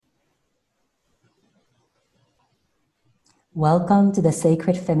Welcome to the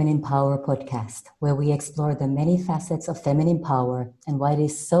Sacred Feminine Power podcast, where we explore the many facets of feminine power and why it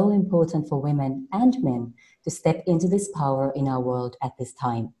is so important for women and men to step into this power in our world at this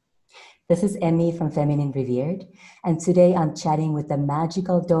time. This is Emmy from Feminine Revered, and today I'm chatting with the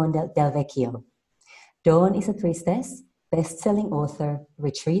magical Dawn Del Vecchio. Dawn is a priestess, best-selling author,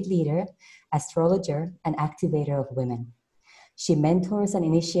 retreat leader, astrologer, and activator of women. She mentors and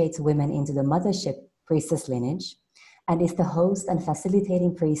initiates women into the mothership priestess lineage and is the host and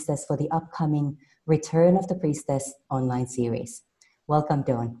facilitating priestess for the upcoming Return of the Priestess online series. Welcome,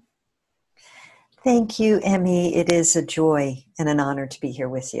 Dawn. Thank you, Emmy. It is a joy and an honor to be here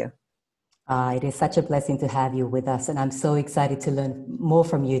with you. It is such a blessing to have you with us, and I'm so excited to learn more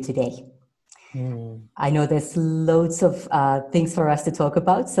from you today. I know there's loads of things for us to talk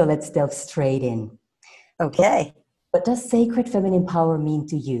about, so let's delve straight in. Okay. What does sacred feminine power mean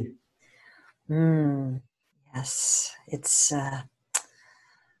to you? Yes, it's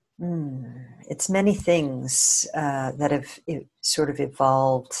many things that have sort of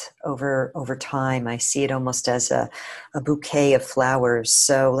evolved over time. I see it almost as a bouquet of flowers.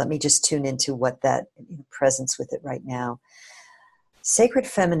 So let me just tune into what that presence with it right now. Sacred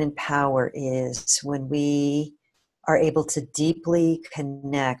feminine power is when we are able to deeply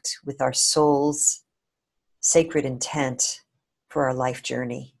connect with our soul's sacred intent for our life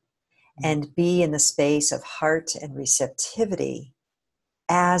journey and be in the space of heart and receptivity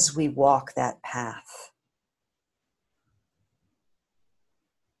as we walk that path.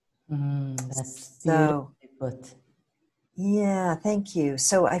 That's beautifully put. Yeah, thank you.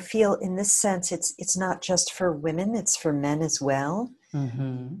 So I feel in this sense, it's not just for women, it's for men as well.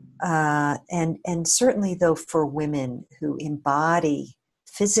 And certainly though for women who embody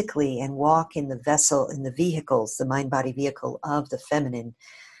physically and walk in the vessel, in the vehicles, the mind-body vehicle of the feminine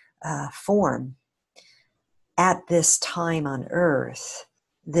form, at this time on earth,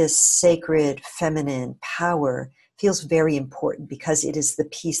 this sacred feminine power feels very important because it is the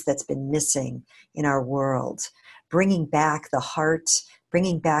piece that's been missing in our world. Bringing back the heart,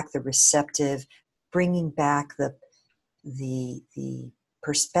 bringing back the receptive, bringing back the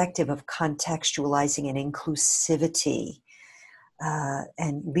perspective of contextualizing and inclusivity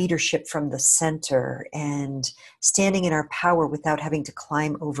and leadership from the center and standing in our power without having to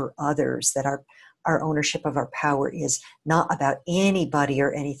climb over others, that our ownership of our power is not about anybody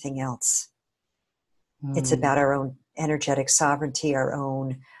or anything else. It's about our own energetic sovereignty, our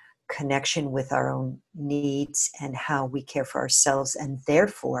own connection with our own needs and how we care for ourselves and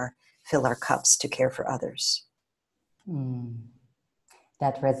therefore fill our cups to care for others.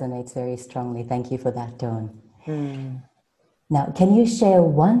 That resonates very strongly. Thank you for that, Dawn. Now, can you share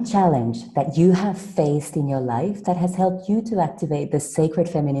one challenge that you have faced in your life that has helped you to activate the sacred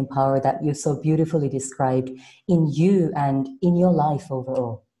feminine power that you so beautifully described in you and in your life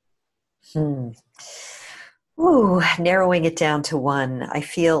overall? Narrowing it down to one. I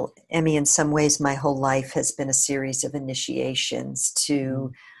feel, Emmy, in some ways my whole life has been a series of initiations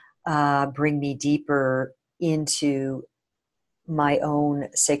to bring me deeper into my own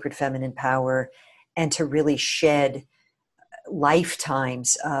sacred feminine power and to really shed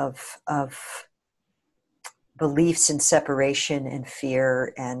lifetimes of beliefs in separation and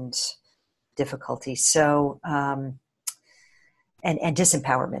fear and difficulty. So, and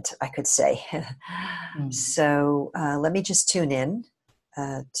disempowerment, I could say. So let me just tune in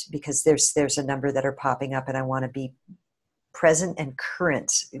because there's a number that are popping up and I want to be present and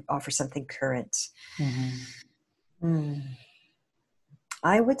current, offer something current.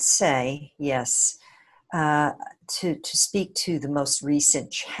 I would say, yes, to speak to the most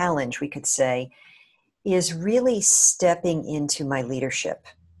recent challenge, we could say, is really stepping into my leadership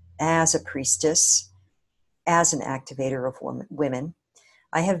as a priestess, as an activator of women.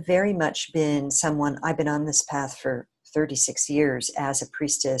 I have very much been someone, I've been on this path for 36 years as a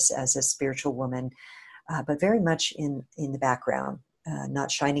priestess, as a spiritual woman, but very much in the background,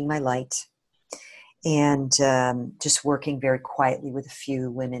 not shining my light, and just working very quietly with a few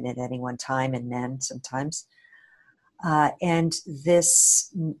women at any one time and men sometimes. And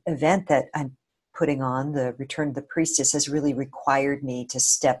this event that I'm putting on, the Return of the Priestess, has really required me to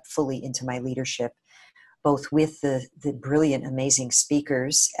step fully into my leadership, both with the brilliant, amazing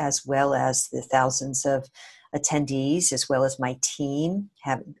speakers, as well as the thousands of attendees, as well as my team,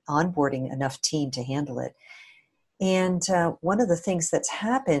 have onboarding enough team to handle it. And one of the things that's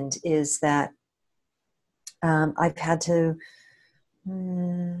happened is that I've had to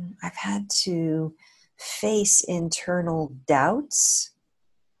face internal doubts,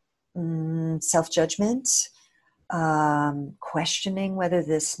 self-judgment, questioning whether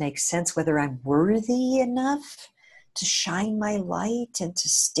this makes sense, whether I'm worthy enough to shine my light and to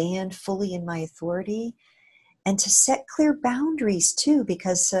stand fully in my authority and to set clear boundaries too,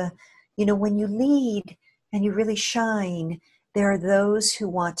 because, when you lead and you really shine, there are those who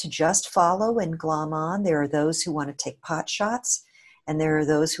want to just follow and glom on. There are those who want to take pot shots, and there are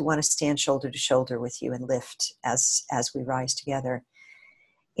those who want to stand shoulder to shoulder with you and lift as we rise together.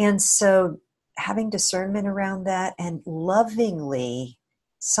 And so having discernment around that and lovingly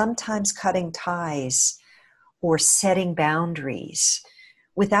sometimes cutting ties or setting boundaries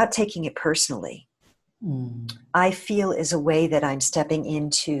without taking it personally, I feel is a way that I'm stepping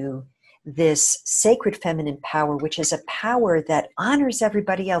into this sacred feminine power, which is a power that honors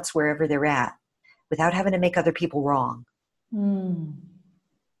everybody else wherever they're at without having to make other people wrong.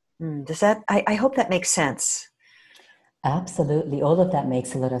 Does that, I hope that makes sense. Absolutely. All of that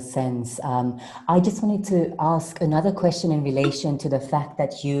makes a lot of sense. I just wanted to ask another question in relation to the fact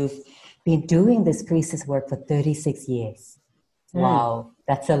that you've been doing this priestess work for 36 years. Wow,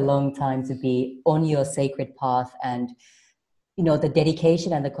 that's a long time to be on your sacred path, and the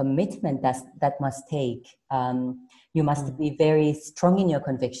dedication and the commitment that must take. You must be very strong in your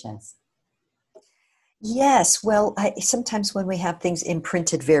convictions. Yes, well, sometimes when we have things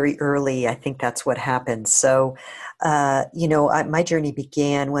imprinted very early, I think that's what happens. So, my journey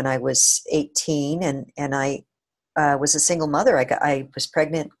began when I was 18, and I was a single mother. I was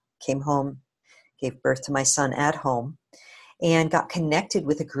pregnant, came home, gave birth to my son at home, and got connected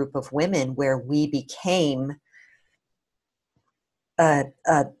with a group of women where we became a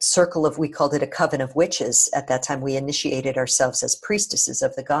circle of, we called it a coven of witches. At that time, we initiated ourselves as priestesses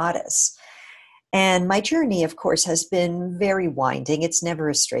of the goddess. And my journey, of course, has been very winding. It's never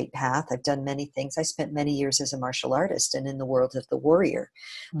a straight path. I've done many things. I spent many years as a martial artist and in the world of the warrior.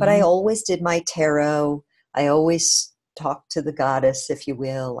 But I always did my tarot. I always talked to the goddess, if you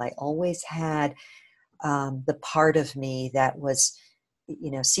will. I always had the part of me that was,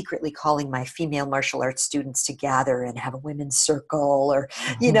 secretly calling my female martial arts students to gather and have a women's circle or,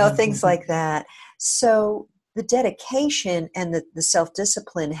 things like that. So the dedication and the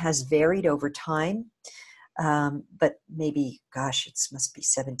self-discipline has varied over time. But maybe, it must be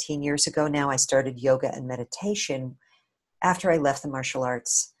 17 years ago now, I started yoga and meditation after I left the martial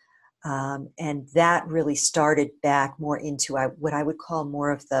arts. And that really started back more into what I would call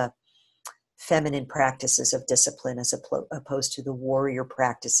more of the feminine practices of discipline as opposed to the warrior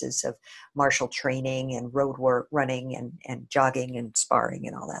practices of martial training and road work, running and jogging and sparring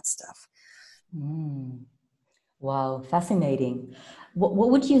and all that stuff. Wow, fascinating. What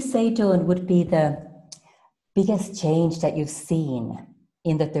would you say, Dawn, would be the biggest change that you've seen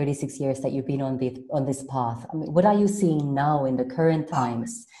in the 36 years that you've been on this path? I mean, what are you seeing now in the current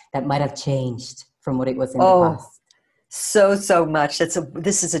times that might have changed from what it was in the past? So much.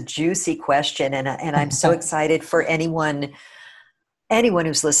 This is a juicy question, and I'm so excited for anyone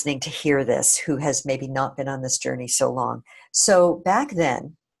who's listening to hear this who has maybe not been on this journey so long. So back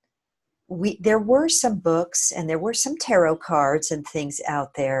then, there were some books and there were some tarot cards and things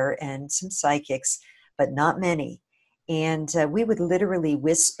out there and some psychics, but not many. And we would literally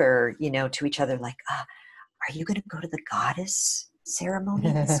whisper, to each other like, are you going to go to the goddess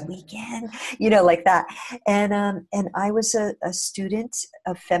ceremony this weekend? Like that. And I was a student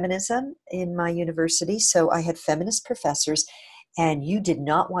of feminism in my university. So I had feminist professors, and you did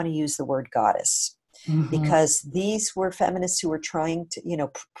not want to use the word goddess. Because these were feminists who were trying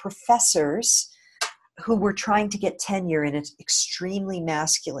to, professors who were trying to get tenure in an extremely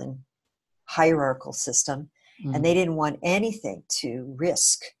masculine hierarchical system. And they didn't want anything to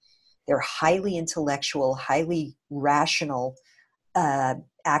risk their highly intellectual, highly rational,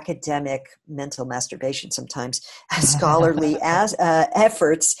 academic, mental masturbation sometimes, scholarly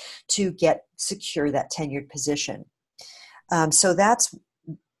efforts to secure that tenured position. So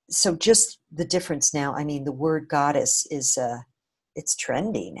just the difference now. I mean, the word goddess is, it's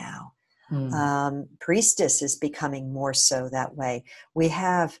trendy now. Priestess is becoming more so that way. We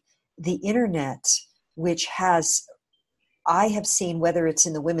have the internet, which I have seen, whether it's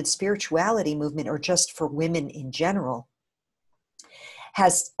in the women's spirituality movement or just for women in general,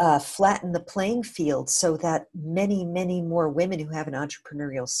 has flattened the playing field so that many, many more women who have an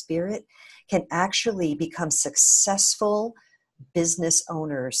entrepreneurial spirit can actually become successful business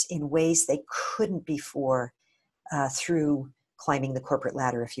owners in ways they couldn't before through climbing the corporate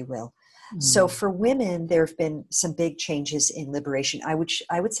ladder, if you will. So for women, there have been some big changes in liberation. I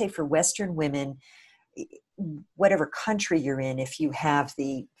would say for Western women, whatever country you're in, if you have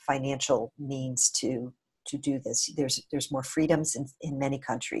the financial means to do this, there's more freedoms in many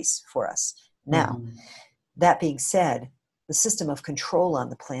countries for us. Now, that being said, the system of control on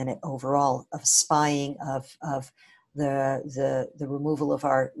the planet overall, of spying, of the removal of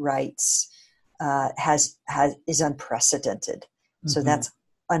our rights is unprecedented. So that's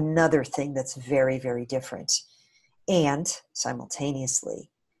another thing that's very, very different. And simultaneously,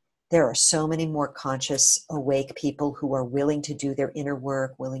 there are so many more conscious, awake people who are willing to do their inner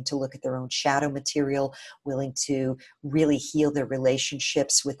work, willing to look at their own shadow material, willing to really heal their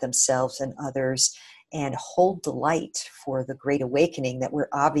relationships with themselves and others, and hold the light for the great awakening that we're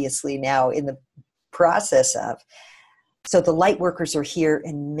obviously now in the process of. So the light workers are here,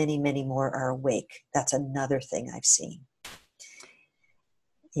 and many, many more are awake. That's another thing I've seen.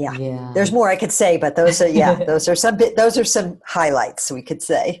 Yeah. There's more I could say, but those are some highlights, we could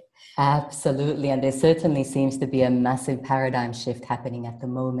say. Absolutely. And there certainly seems to be a massive paradigm shift happening at the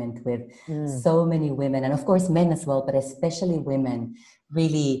moment with so many women, and of course men as well, but especially women,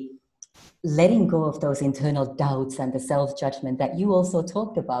 really letting go of those internal doubts and the self-judgment that you also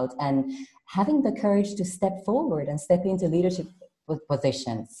talked about, and having the courage to step forward and step into leadership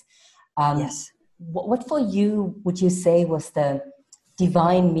positions. Yes. What for you would you say was the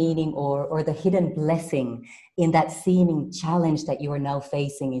divine meaning or the hidden blessing in that seeming challenge that you are now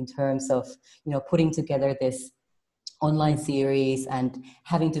facing in terms of, putting together this online series and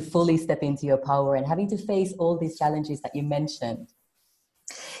having to fully step into your power and having to face all these challenges that you mentioned?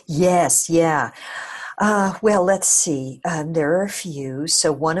 Yes, yeah. Well, let's see. There are a few.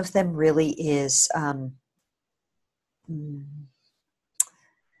 So one of them really is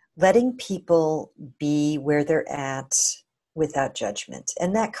letting people be where they're at without judgment.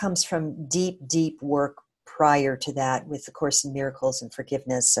 And that comes from deep, deep work prior to that with the Course in Miracles and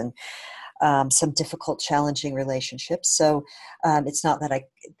forgiveness and some difficult, challenging relationships. So it's not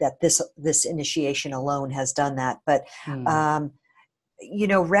that this initiation alone has done that, but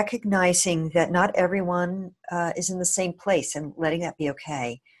recognizing that not everyone is in the same place and letting that be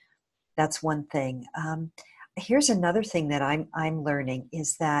okay. That's one thing. Here's another thing that I'm learning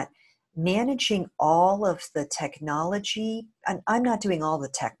is that managing all of the technology, and I'm not doing all the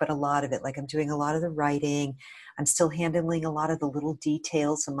tech, but a lot of it, like I'm doing a lot of the writing, I'm still handling a lot of the little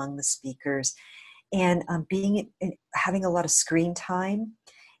details among the speakers, and having a lot of screen time,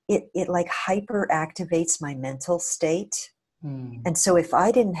 it like hyper activates my mental state. And so if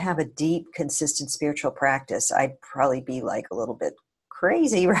I didn't have a deep, consistent spiritual practice, I'd probably be like a little bit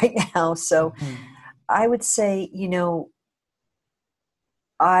crazy right now. So I would say,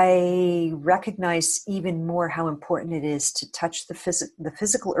 I recognize even more how important it is to touch the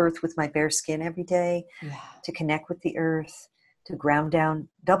physical earth with my bare skin every day, to connect with the earth, to ground down,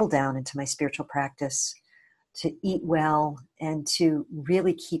 double down into my spiritual practice, to eat well, and to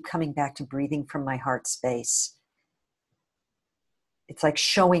really keep coming back to breathing from my heart space. It's like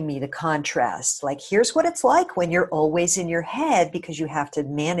showing me the contrast. Like, here's what it's like when you're always in your head because you have to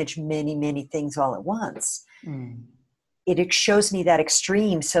manage many, many things all at once. It shows me that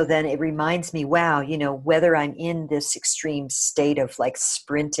extreme. So then it reminds me, wow, whether I'm in this extreme state of like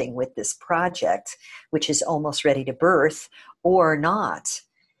sprinting with this project, which is almost ready to birth or not,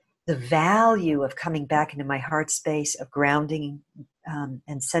 the value of coming back into my heart space, of grounding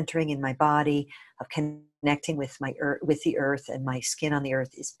and centering in my body, of connecting with with the earth and my skin on the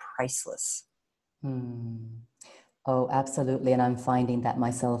earth is priceless. Oh, absolutely. And I'm finding that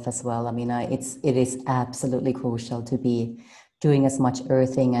myself as well. I mean, it is absolutely crucial to be doing as much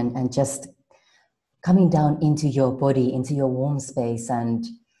earthing and just coming down into your body, into your warm space. And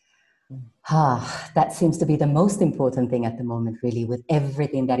that seems to be the most important thing at the moment, really, with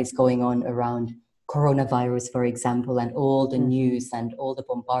everything that is going on around coronavirus, for example, and all the news and all the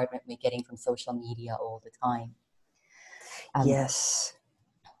bombardment we're getting from social media all the time. Yes.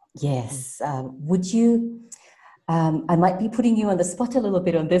 Would you... I might be putting you on the spot a little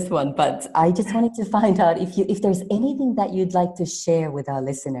bit on this one, but I just wanted to find out if there's anything that you'd like to share with our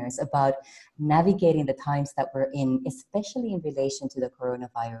listeners about navigating the times that we're in, especially in relation to the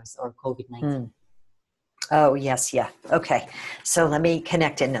coronavirus or COVID-19. Oh, yes. Yeah. Okay. So let me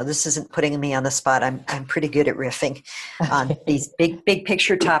connect in. No, this isn't putting me on the spot. I'm pretty good at riffing on these big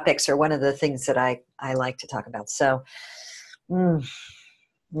picture topics are one of the things that I like to talk about. So,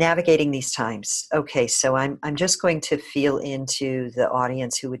 navigating these times. Okay, so I'm just going to feel into the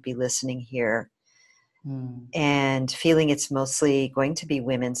audience who would be listening here, and feeling it's mostly going to be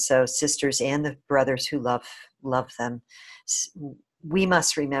women, so sisters and the brothers who love them. We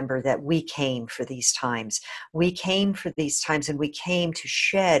must remember that we came for these times. We came for these times, and we came to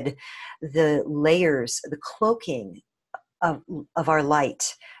shed the layers, the cloaking of our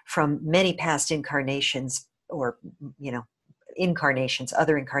light from many past incarnations, or incarnations,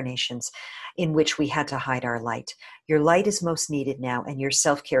 other incarnations in which we had to hide our light. Your light is most needed now, and your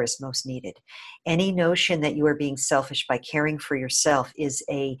self-care is most needed. Any notion that you are being selfish by caring for yourself is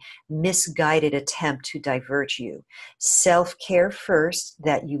a misguided attempt to divert you. Self-care first,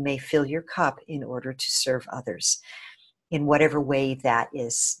 that you may fill your cup in order to serve others in whatever way that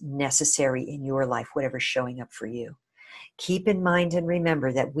is necessary in your life, whatever's showing up for you. Keep in mind and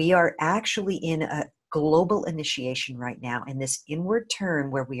remember that we are actually in a global initiation right now, and this inward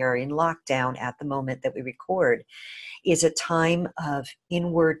turn where we are in lockdown at the moment that we record is a time of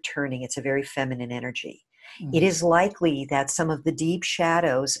inward turning. It's a very feminine energy. It is likely that some of the deep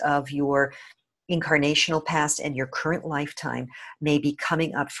shadows of your incarnational past and your current lifetime may be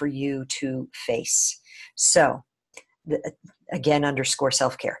coming up for you to face. So, again, underscore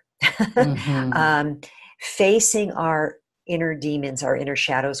self-care. Facing our inner demons, our inner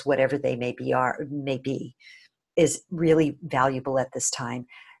shadows, whatever they may be, is really valuable at this time.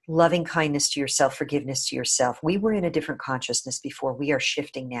 Loving kindness to yourself, forgiveness to yourself. We were in a different consciousness before. We are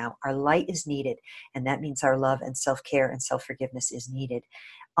shifting now. Our light is needed, and that means our love and self-care and self-forgiveness is needed.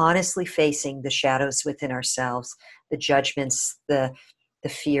 Honestly facing the shadows within ourselves, the judgments, the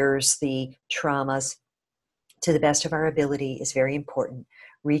fears, the traumas, to the best of our ability is very important.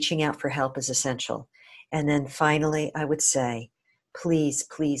 Reaching out for help is essential. And then finally, I would say, please,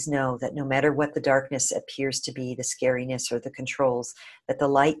 please know that no matter what the darkness appears to be, the scariness or the controls, that the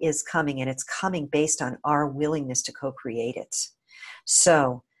light is coming, and it's coming based on our willingness to co-create it.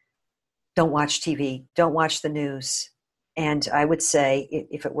 So don't watch TV, don't watch the news. And I would say,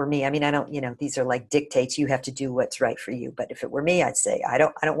 if it were me, I mean, I don't, these are like dictates. You have to do what's right for you. But if it were me, I'd say, I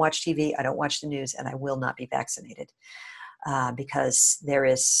don't watch TV, I don't watch the news, and I will not be vaccinated. Because there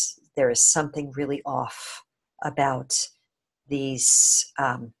is something really off about these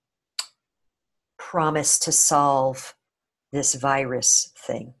promise to solve this virus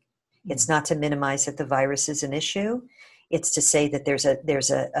thing. It's not to minimize that the virus is an issue. It's to say that there's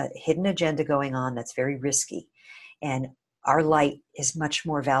a hidden agenda going on that's very risky, and our light is much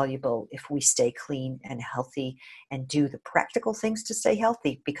more valuable if we stay clean and healthy and do the practical things to stay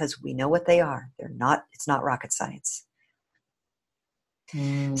healthy, because we know what they are. It's not rocket science.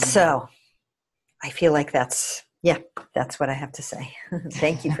 So I feel like that's what I have to say.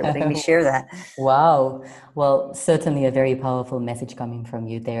 Thank you for letting me share that. Wow. Well, certainly a very powerful message coming from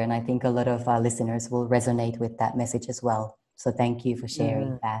you there. And I think a lot of our listeners will resonate with that message as well. So thank you for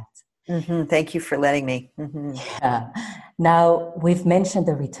sharing that. Thank you for letting me. Yeah. Now, we've mentioned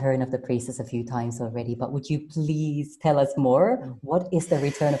the return of the priestess a few times already, but would you please tell us more? What is the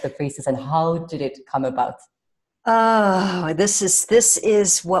return of the priestess and how did it come about? Oh, this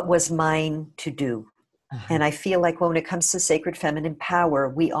is what was mine to do. And I feel like when it comes to sacred feminine power,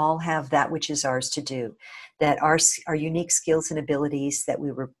 we all have that which is ours to do, that our unique skills and abilities that we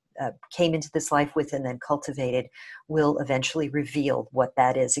came into this life with and then cultivated will eventually reveal what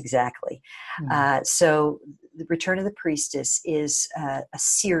that is exactly. So the Return of the Priestess is a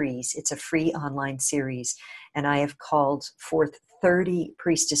series. It's a free online series. And I have called forth 30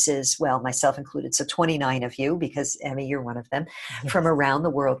 priestesses, well, myself included, so 29 of you, because Emmy, you're one of them, from around the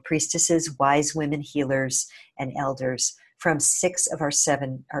world, priestesses, wise women, healers, and elders from 6 of our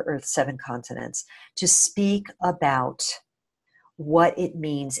Earth's 7 continents, to speak about what it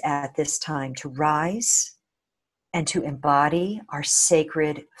means at this time to rise and to embody our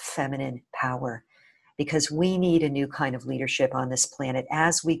sacred feminine power. Because we need a new kind of leadership on this planet.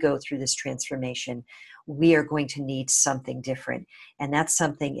 As we go through this transformation, we are going to need something different. And that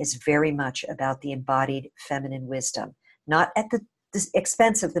something is very much about the embodied feminine wisdom, not at the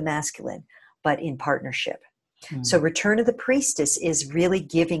expense of the masculine, but in partnership. So Return of the Priestess is really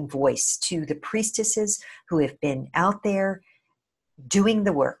giving voice to the priestesses who have been out there doing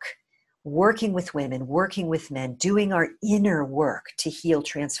the work, working with women, working with men, doing our inner work to heal,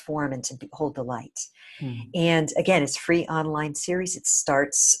 transform, and to hold the light. And again, it's a free online series. It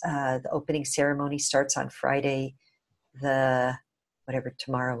starts, the opening ceremony starts on Friday, whatever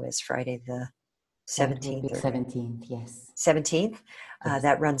tomorrow is, Friday the 17th. 17th, yes. 17th.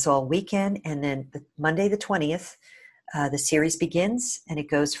 That runs all weekend. And then Monday the 20th, the series begins and it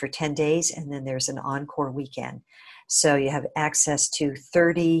goes for 10 days. And then there's an encore weekend. So you have access to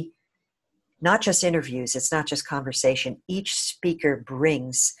 30, not just interviews, it's not just conversation. Each speaker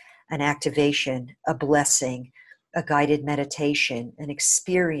brings an activation, a blessing, a guided meditation, an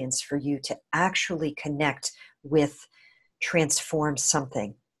experience for you to actually connect with, transform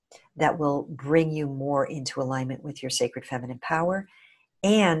something that will bring you more into alignment with your sacred feminine power.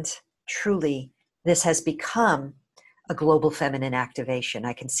 And truly, this has become a global feminine activation.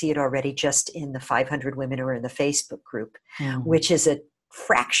 I can see it already just in the 500 women who are in the Facebook group, which is a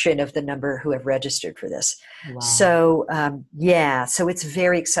fraction of the number who have registered for this. Wow. So so it's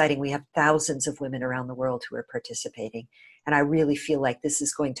very exciting. We have thousands of women around the world who are participating. And I really feel like this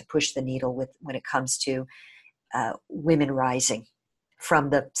is going to push the needle when it comes to women rising from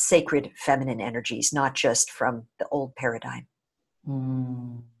the sacred feminine energies, not just from the old paradigm.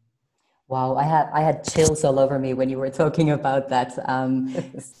 Wow, I had chills all over me when you were talking about that.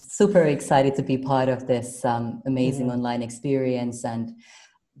 Super excited to be part of this amazing online experience, and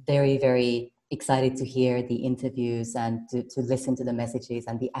very, very excited to hear the interviews and to listen to the messages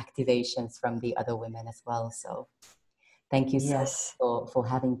and the activations from the other women as well. So thank you so much for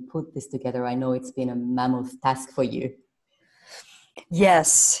having put this together. I know it's been a mammoth task for you.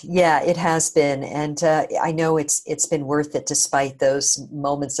 Yes, yeah, it has been. And I know it's been worth it despite those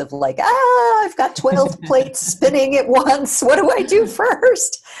moments of like, I've got 12 plates spinning at once. What do I do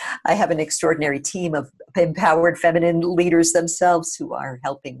first? I have an extraordinary team of empowered feminine leaders themselves who are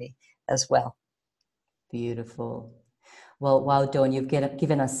helping me as well. Beautiful. Well, wow, Dawn, you've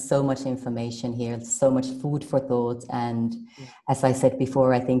given us so much information here, so much food for thought. And as I said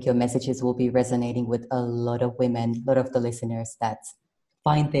before, I think your messages will be resonating with a lot of women, a lot of the listeners that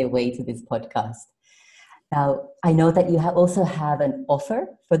find their way to this podcast. Now, I know that you also have an offer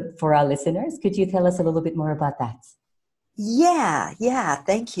for our listeners. Could you tell us a little bit more about that? Yeah,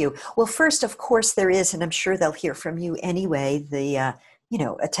 thank you. Well, first, of course, there is, and I'm sure they'll hear from you anyway, the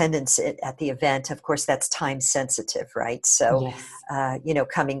attendance at the event. Of course, that's time sensitive, right? So, yes.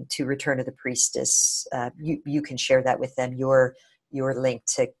 Coming to Return of the Priestess, you can share that with them, your link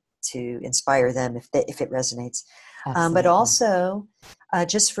to inspire them if it resonates. But also,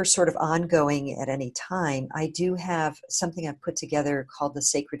 just for sort of ongoing at any time, I do have something I've put together called the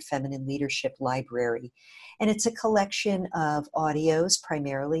Sacred Feminine Leadership Library. And it's a collection of audios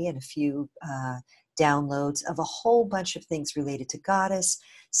primarily and a few downloads of a whole bunch of things related to goddess,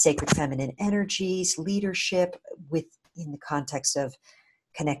 sacred feminine energies, leadership in the context of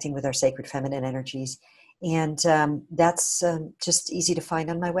connecting with our sacred feminine energies. And that's just easy to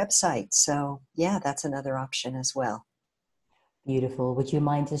find on my website. So yeah, that's another option as well. Beautiful. Would you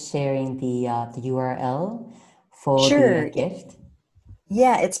mind just sharing the URL for Sure. the gift?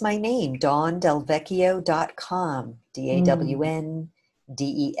 Yeah, it's my name, dawndelvecchio.com.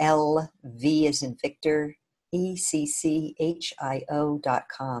 DAWNDELV as in Victor,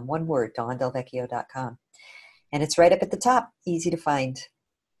 ECCHIO.com. One word, dawndelvecchio.com. And it's right up at the top, easy to find.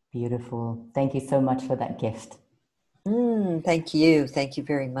 Beautiful. Thank you so much for that gift. Thank you. Thank you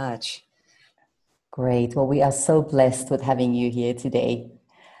very much. Great. Well, we are so blessed with having you here today.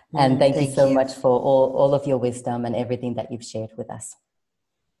 And thank you so much for all of your wisdom and everything that you've shared with us.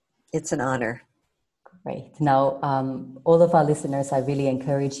 It's an honor. Great. Now, all of our listeners, I really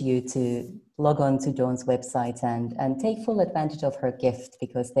encourage you to log on to Dawn's website and take full advantage of her gift,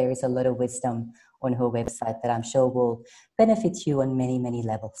 because there is a lot of wisdom on her website that I'm sure will benefit you on many, many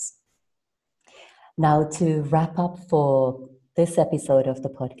levels. Now, to wrap up for this episode of the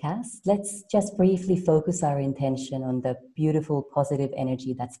podcast, let's just briefly focus our intention on the beautiful positive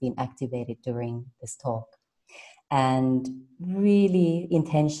energy that's been activated during this talk, and really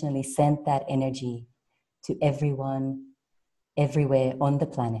intentionally send that energy to everyone, everywhere on the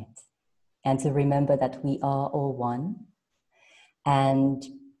planet, and to remember that we are all one, and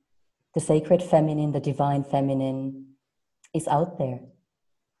the sacred feminine, the divine feminine is out there.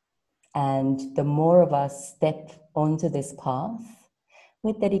 And the more of us step onto this path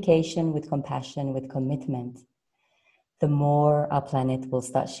with dedication, with compassion, with commitment, the more our planet will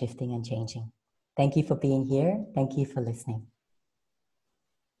start shifting and changing. Thank you for being here. Thank you for listening.